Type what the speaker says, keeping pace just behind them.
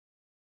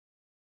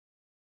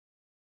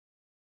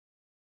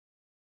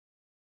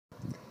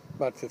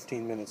About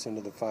 15 minutes into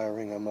the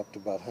firing, I'm up to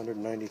about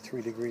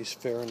 193 degrees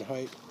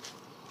Fahrenheit.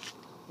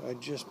 I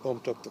just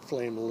bumped up the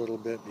flame a little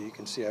bit, but you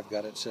can see I've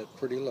got it set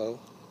pretty low.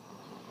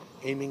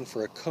 Aiming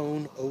for a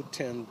cone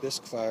 010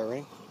 bisque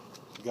firing.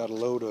 Got a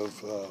load of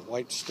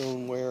white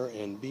stoneware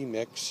and bee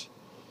mix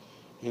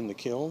in the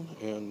kiln,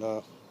 and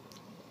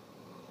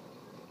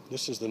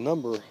this is the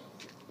number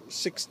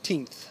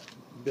 16th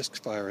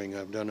bisque firing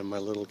I've done in my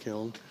little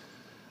kiln,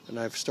 and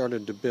I've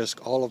started to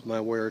bisque all of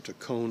my ware to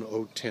cone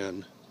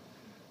 010,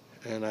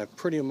 and I've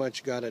pretty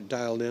much got it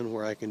dialed in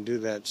where I can do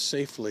that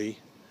safely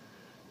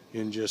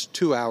in just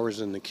 2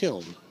 hours in the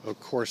kiln. Of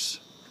course,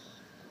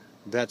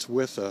 that's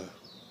with a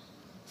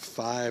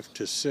 5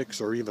 to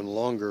 6 or even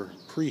longer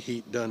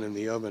preheat done in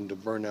the oven to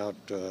burn out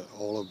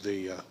all of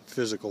the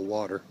physical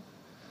water.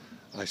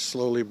 I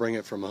slowly bring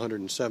it from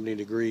 170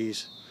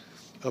 degrees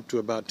up to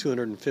about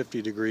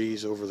 250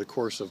 degrees over the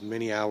course of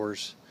many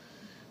hours,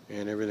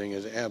 and everything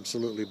is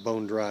absolutely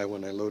bone dry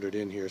when I load it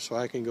in here, so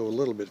I can go a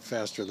little bit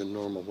faster than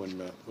normal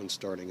when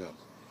starting up.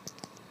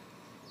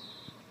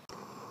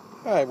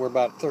 Alright, we're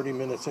about 30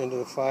 minutes into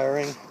the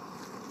firing,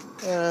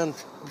 and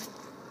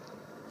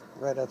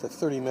right at the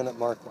 30-minute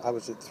mark, I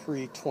was at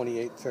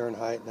 328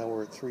 Fahrenheit. Now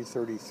we're at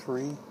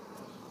 333.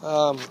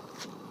 Going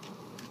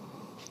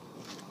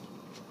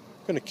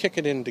to kick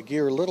it into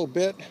gear a little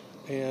bit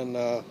and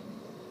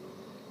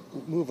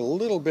move a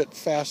little bit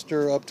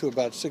faster up to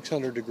about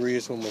 600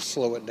 degrees when we'll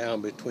slow it down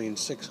between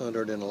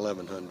 600 and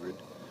 1100.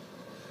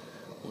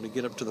 I want to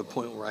get up to the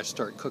point where I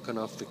start cooking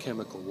off the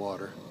chemical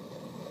water.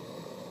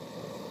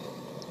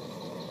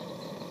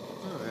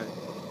 Alright,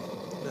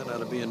 that ought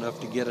to be enough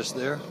to get us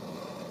there.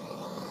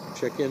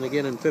 Check in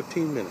again in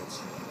 15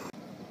 minutes.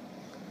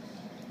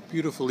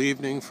 Beautiful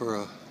evening for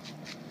a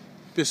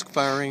bisque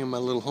firing in my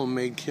little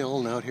homemade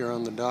kiln out here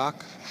on the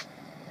dock.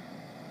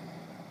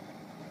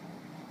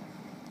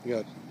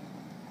 Got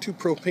 2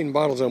 propane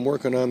bottles I'm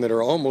working on that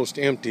are almost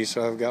empty,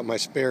 so I've got my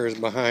spares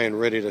behind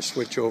ready to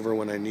switch over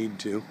when I need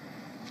to.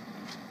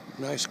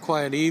 Nice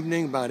quiet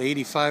evening, about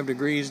 85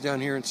 degrees down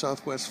here in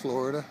Southwest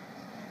Florida.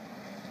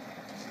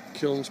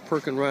 Kiln's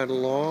perking right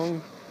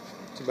along.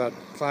 It's about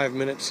 5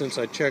 minutes since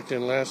I checked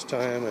in last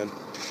time, and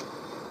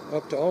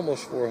up to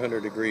almost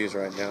 400 degrees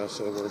right now,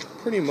 so we're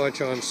pretty much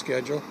on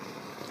schedule.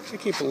 I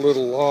keep a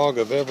little log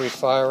of every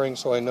firing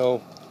so I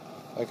know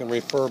I can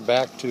refer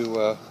back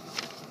to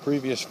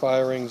previous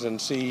firings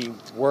and see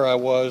where I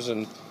was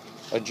and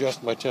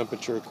adjust my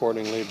temperature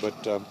accordingly,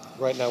 but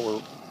right now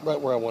we're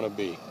right where I want to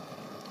be.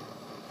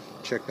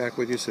 Check back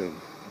with you soon.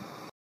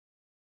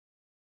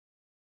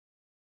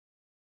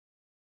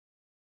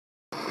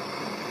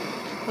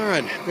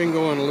 Alright, been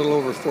going a little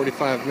over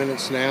 45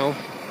 minutes now.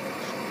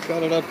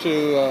 Got it up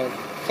to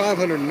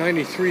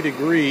 593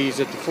 degrees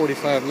at the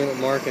 45-minute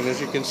mark, and as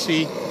you can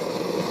see,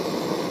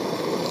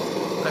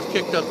 I've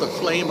kicked up the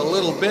flame a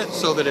little bit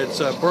so that it's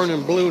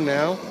burning blue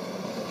now.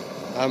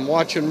 I'm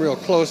watching real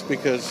close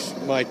because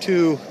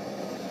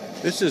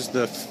this is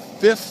the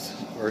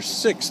 5th or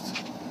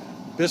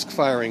 6th bisque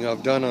firing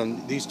I've done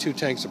on these 2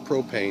 tanks of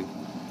propane.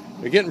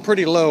 They're getting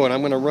pretty low, and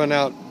I'm going to run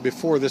out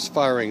before this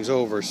firing's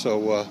over,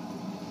 so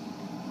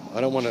I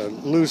don't want to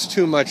lose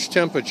too much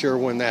temperature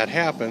when that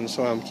happens,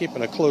 so I'm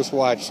keeping a close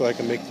watch so I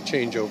can make the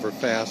changeover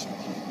fast.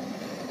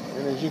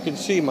 And as you can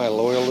see, my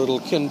loyal little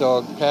kin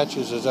dog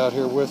Patches is out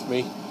here with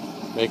me,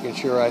 making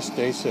sure I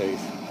stay safe.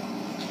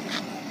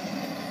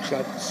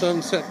 Got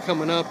sunset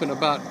coming up in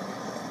about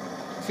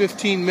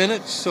 15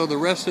 minutes, so the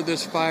rest of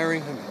this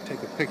firing, I'm going to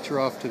take a picture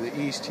off to the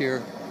east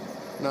here.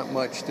 Not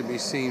much to be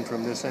seen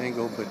from this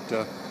angle, but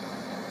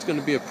it's going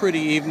to be a pretty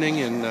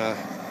evening, and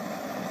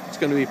it's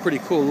going to be pretty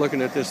cool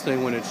looking at this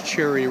thing when it's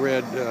cherry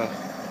red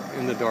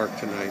in the dark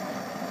tonight.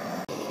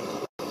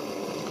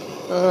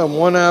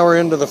 1 hour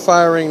into the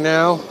firing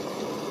now.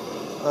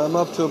 I'm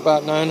up to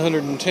about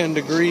 910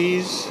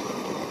 degrees.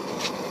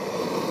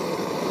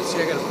 See,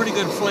 I got a pretty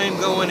good flame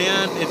going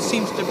in. It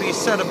seems to be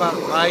set about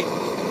right.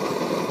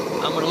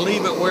 I'm going to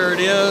leave it where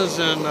it is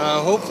and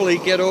hopefully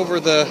get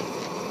over the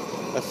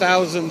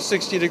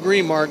 1,060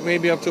 degree mark,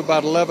 maybe up to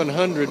about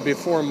 1,100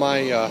 before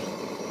my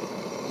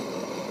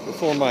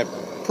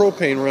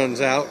propane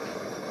runs out.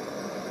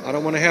 I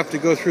don't want to have to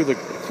go through the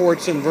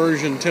quartz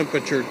inversion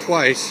temperature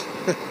twice.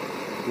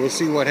 We'll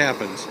see what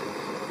happens.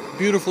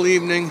 Beautiful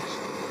evening.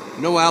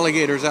 No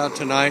alligators out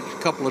tonight. A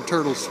couple of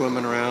turtles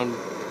swimming around.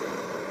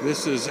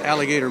 This is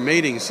alligator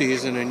mating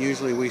season, and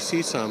usually we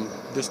see some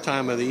this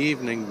time of the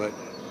evening, but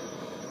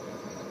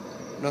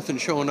nothing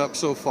showing up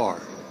so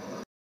far.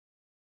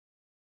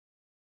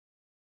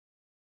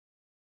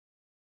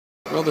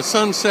 Well, the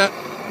sun set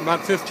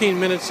about 15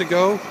 minutes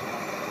ago.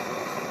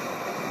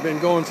 Been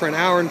going for an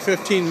hour and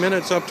 15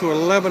 minutes up to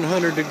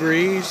 1,100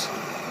 degrees.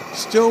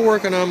 Still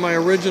working on my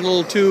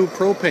original 2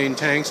 propane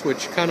tanks,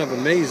 which kind of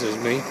amazes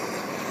me.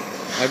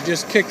 I've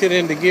just kicked it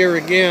into gear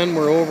again.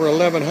 We're over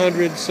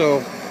 1,100, so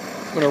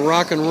I'm going to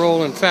rock and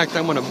roll. In fact,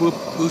 I'm going to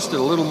boost it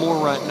a little more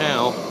right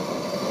now.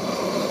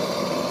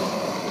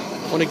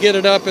 I want to get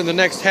it up in the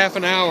next half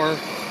an hour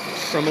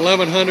from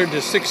 1,100 to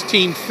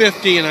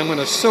 1,650, and I'm going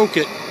to soak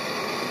it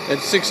at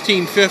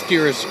 1650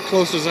 or as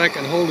close as I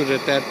can hold it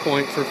at that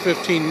point for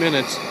 15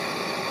 minutes.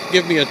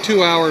 Give me a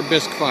 2-hour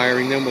bisque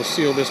firing, then we'll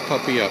seal this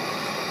puppy up.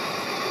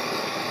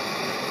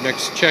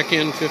 Next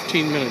check-in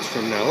 15 minutes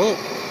from now. Oh,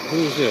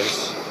 who's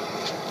this?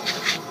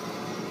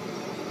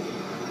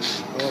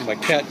 Oh, my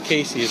cat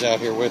Casey is out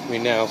here with me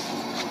now.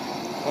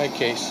 Hi,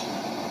 Case.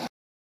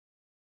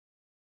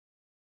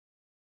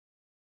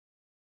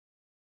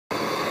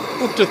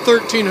 Up to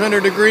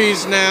 1300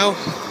 degrees now.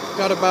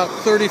 Got about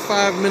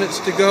 35 minutes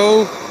to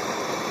go.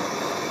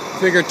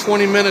 Figure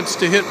 20 minutes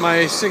to hit my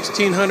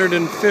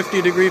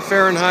 1650 degree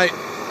Fahrenheit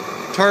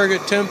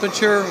target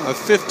temperature. A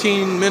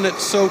 15-minute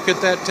soak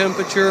at that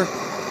temperature.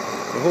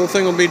 The whole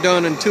thing will be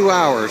done in 2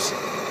 hours.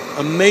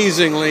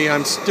 Amazingly,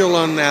 I'm still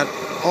on that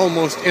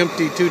almost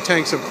empty 2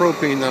 tanks of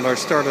propane that I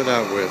started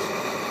out with.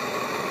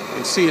 You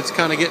can see it's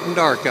kind of getting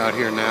dark out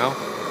here now.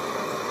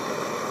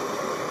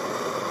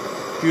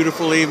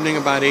 Beautiful evening,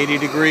 about 80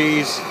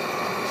 degrees.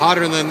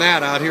 Hotter than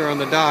that out here on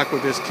the dock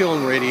with this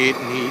kiln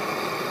radiating heat.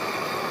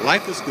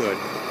 Life is good.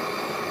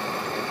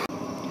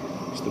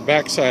 It's the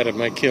back side of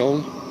my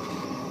kiln.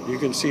 You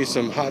can see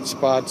some hot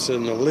spots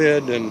in the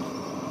lid and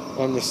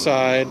on the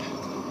side,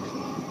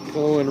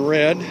 glowing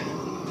red.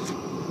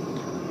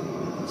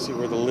 See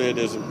where the lid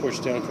isn't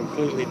pushed down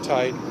completely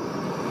tight.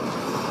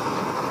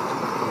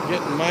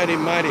 Getting mighty,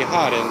 mighty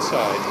hot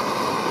inside.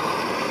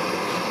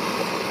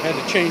 Had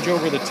to change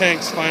over the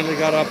tanks, finally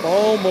got up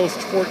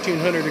almost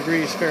 1400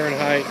 degrees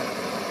Fahrenheit,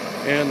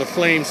 and the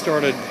flame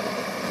started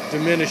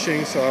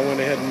diminishing, so I went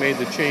ahead and made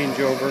the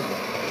changeover.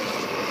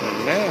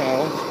 And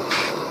now,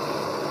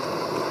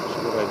 that's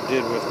what I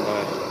did with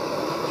my...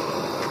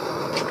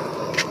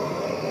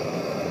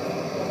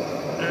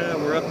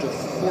 we're up to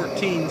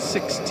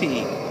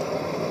 1416.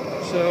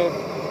 So,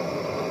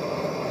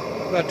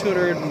 about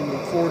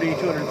 240,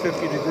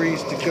 250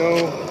 degrees to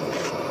go.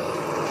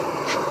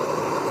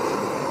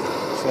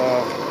 It's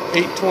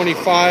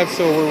 8:25,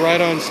 so we're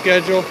right on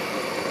schedule.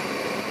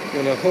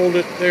 Gonna hold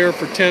it there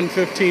for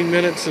 10-15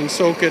 minutes and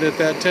soak it at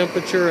that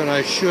temperature, and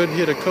I should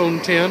hit a cone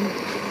 10,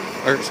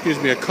 or excuse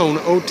me, a cone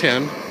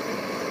 010.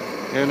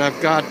 And I've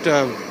got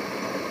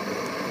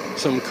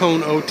some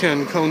cone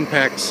 010 cone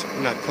packs,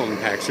 not cone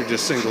packs, they're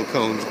just single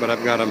cones, but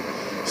I've got them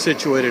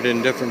situated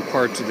in different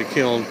parts of the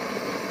kiln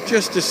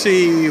just to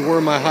see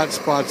where my hot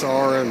spots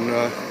are, and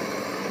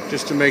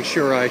just to make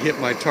sure I hit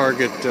my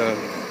target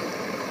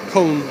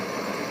cone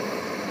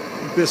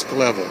bisque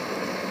level.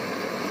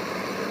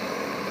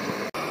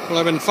 Well,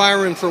 I've been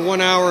firing for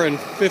 1 hour and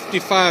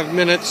 55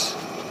 minutes.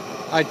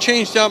 I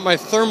changed out my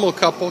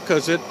thermocouple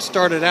because it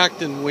started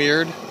acting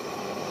weird.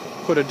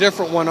 Put a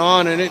different one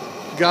on, and it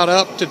got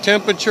up to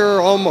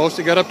temperature almost.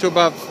 It got up to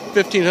about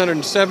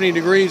 1570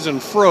 degrees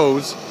and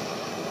froze.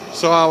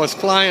 So I was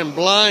flying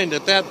blind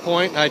at that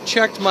point. I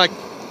checked my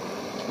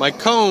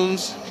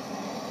cones,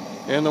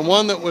 and the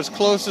one that was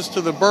closest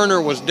to the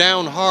burner was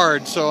down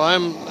hard. So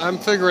I'm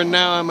figuring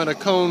now I'm at a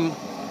cone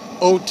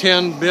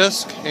 010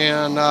 bisque,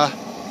 and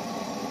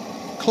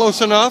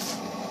close enough.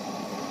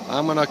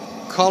 I'm gonna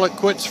call it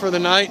quits for the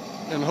night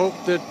and hope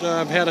that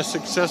I've had a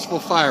successful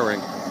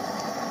firing.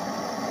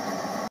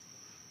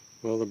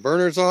 Well, the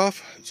burner's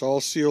off. It's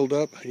all sealed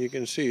up. You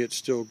can see it's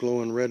still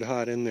glowing red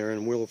hot in there,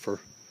 and will for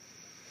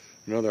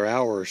another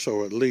hour or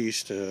so at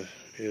least.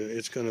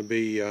 It's going to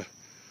be 4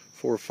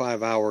 or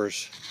 5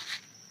 hours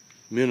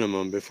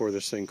minimum before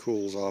this thing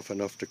cools off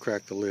enough to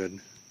crack the lid.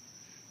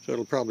 So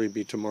it'll probably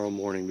be tomorrow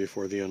morning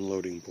before the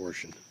unloading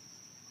portion.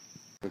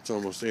 It's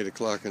almost 8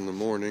 o'clock in the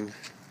morning,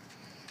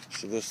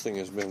 so this thing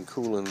has been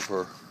cooling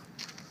for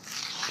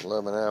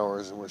 11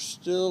 hours, and we're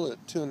still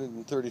at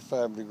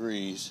 235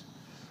 degrees.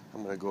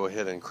 I'm going to go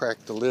ahead and crack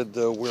the lid,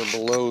 though. We're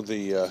below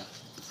the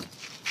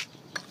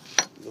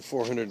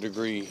 400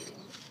 degree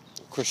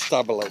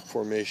cristobalite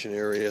formation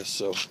area,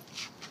 so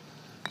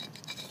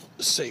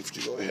it's safe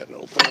to go ahead and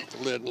open up the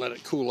lid and let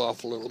it cool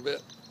off a little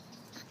bit.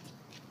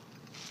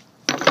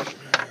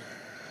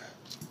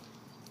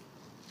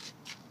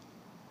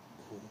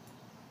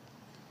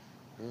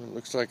 Well, it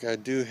looks like I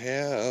do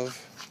have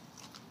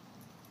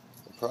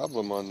a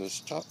problem on this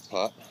top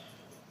pot.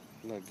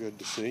 Not good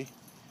to see.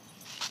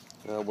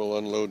 We'll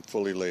unload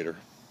fully later.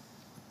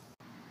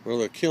 Well,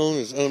 the kiln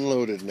is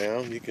unloaded now.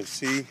 You can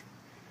see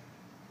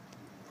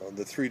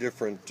the 3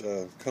 different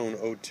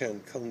cone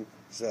 010 cones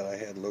that I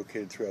had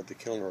located throughout the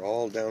kiln are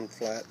all down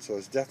flat, so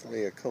it's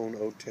definitely a cone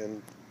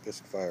 010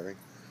 bisque firing.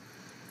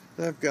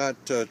 And I've got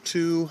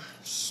 2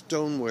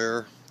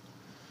 stoneware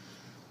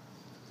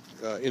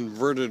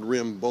inverted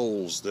rim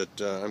bowls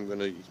that I'm going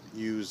to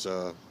use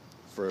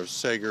for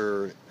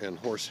saggar and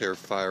horsehair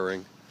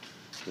firing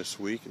this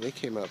week, and they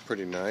came out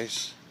pretty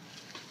nice.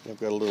 I've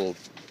got a little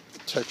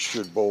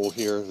textured bowl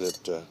here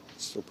that's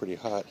still pretty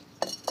hot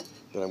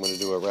that I'm going to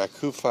do a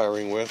Raku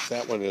firing with.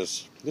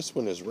 This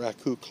one is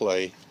Raku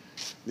clay.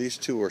 These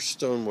 2 are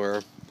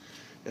stoneware.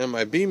 And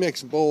my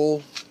B-mix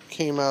bowl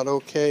came out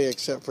okay,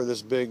 except for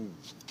this big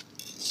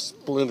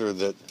splinter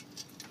that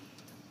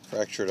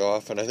fractured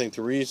off. And I think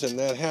the reason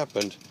that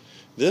happened,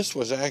 this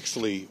was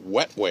actually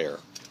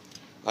wetware.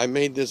 I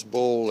made this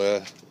bowl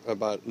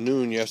about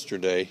noon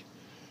yesterday,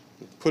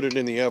 put it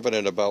in the oven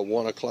at about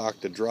 1 o'clock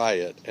to dry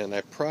it, and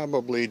I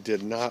probably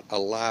did not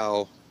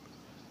allow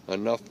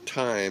enough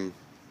time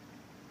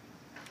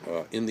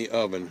in the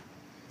oven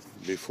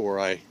before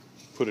I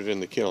put it in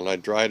the kiln. I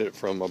dried it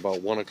from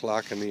about 1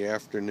 o'clock in the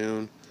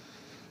afternoon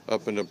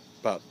up into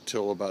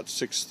till about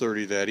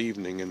 6:30 that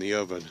evening in the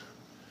oven.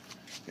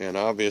 And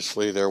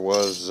obviously there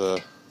was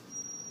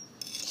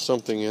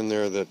something in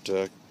there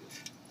that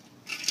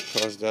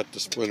caused that to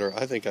splinter.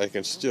 I think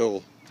it'll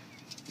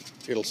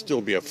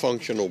still be a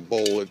functional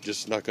bowl. It's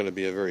just not going to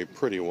be a very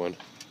pretty one,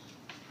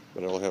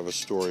 but it'll have a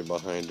story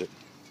behind it.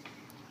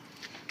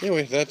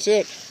 Anyway, that's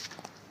it.